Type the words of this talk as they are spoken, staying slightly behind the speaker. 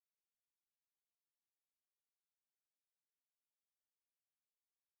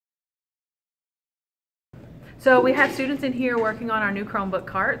So we have students in here working on our new Chromebook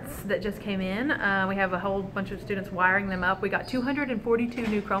carts that just came in. We have a whole bunch of students wiring them up. We got 242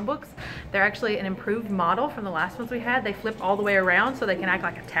 new Chromebooks. They're actually an improved model from the last ones we had. They flip all the way around so they can act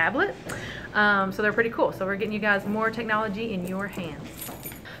like a tablet. So they're pretty cool. So we're getting you guys more technology in your hands.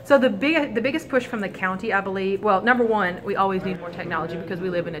 So the biggest push from the county, I believe, well, number one, we always need more technology because we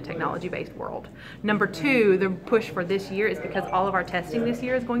live in a technology-based world. Number two, the push for this year is because all of our testing this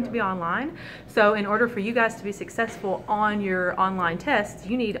year is going to be online. So in order for you guys to be successful on your online tests,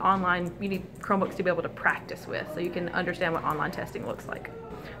 you need Chromebooks to be able to practice with so you can understand what online testing looks like.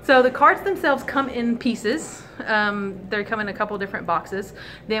 So the carts themselves come in pieces. They come in a couple different boxes.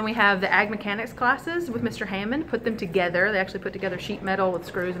 Then we have the ag mechanics classes with Mr. Hammond, put them together. They actually put together sheet metal with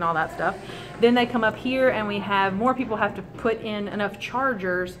screws and all that stuff. Then they come up here and we have more people have to put in enough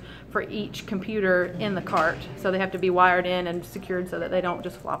chargers for each computer in the cart. So they have to be wired in and secured so that they don't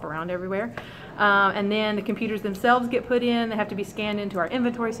just flop around everywhere. And then the computers themselves get put in. They have to be scanned into our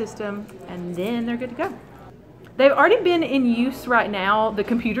inventory system and then they're good to go. They've already been in use right now. The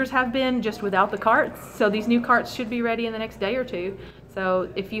computers have been just without the carts. So these new carts should be ready in the next day or two. So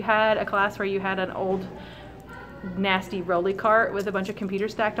if you had a class where you had an old nasty rolly cart with a bunch of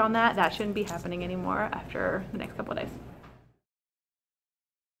computers stacked on that, that shouldn't be happening anymore after the next couple of days.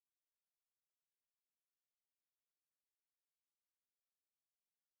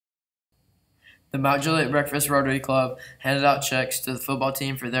 The Mount Juliet Breakfast Rotary Club handed out checks to the football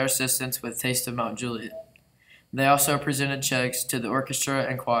team for their assistance with Taste of Mount Juliet. They also presented checks to the orchestra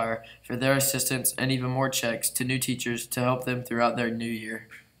and choir for their assistance and even more checks to new teachers to help them throughout their new year.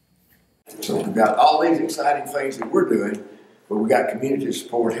 So we've got all these exciting things that we're doing, but we got community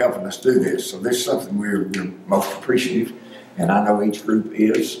support helping us do this. So this is something we're most appreciative, and I know each group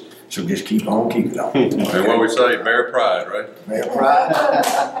is. So just keep on keeping on. And what we say, bear pride, right? Bear pride.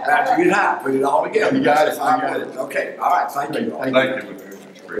 After you get high, put it all together. You got it. Okay, all right, thank you. Thank you.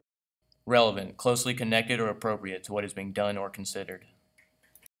 Relevant, closely connected, or appropriate to what is being done or considered.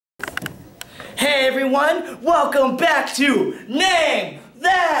 Hey everyone, welcome back to Name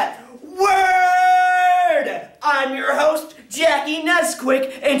That Word! I'm your host, Jackie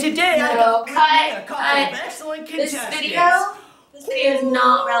Nesquick, and today I got a couple of excellent contestants. This video is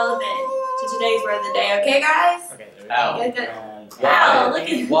not relevant to today's word of the day, okay guys? Okay, How? How? Look at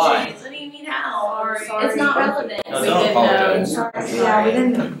you. What do you mean how? It's not relevant. No, don't apologize. Yeah, we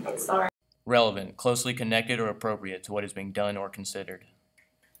didn't. Sorry. Relevant, closely connected, or appropriate to what is being done or considered.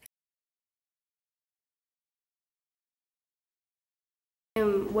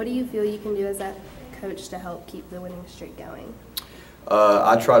 What do you feel you can do as a coach to help keep the winning streak going?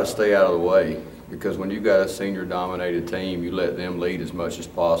 I try to stay out of the way because when you've got a senior-dominated team, you let them lead as much as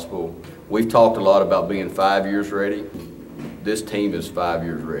possible. We've talked a lot about being 5 years ready. This team is 5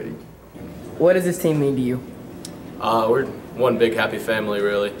 years ready. What does this team mean to you? We're one big happy family,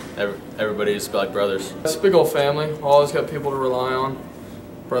 really. Everybody's like brothers. It's a big old family. Always got people to rely on.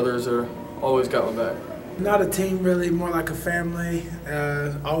 Brothers are always got my back. Not a team, really, more like a family.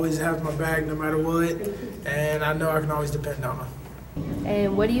 Always have my back no matter what, and I know I can always depend on them.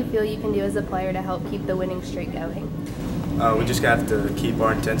 And what do you feel you can do as a player to help keep the winning streak going? We just have to keep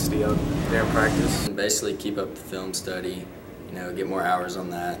our intensity up there in practice. And basically keep up the film study, get more hours on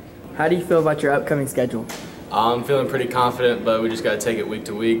that. How do you feel about your upcoming schedule? I'm feeling pretty confident, but we just got to take it week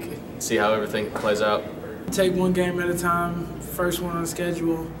to week, see how everything plays out. Take one game at a time, first one on the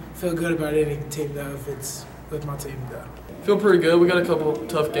schedule. Feel good about any team, though, if it's with my team, though. Feel pretty good. We got a couple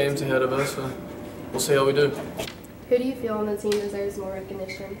tough games ahead of us, so we'll see how we do. Who do you feel on the team deserves more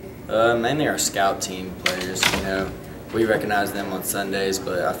recognition? Mainly our scout team players. We recognize them on Sundays,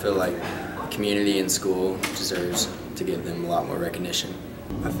 but I feel like community and school deserves to give them a lot more recognition.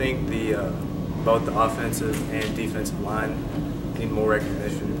 I think both the offensive and defensive line need more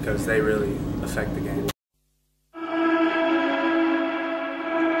recognition because they really affect the game.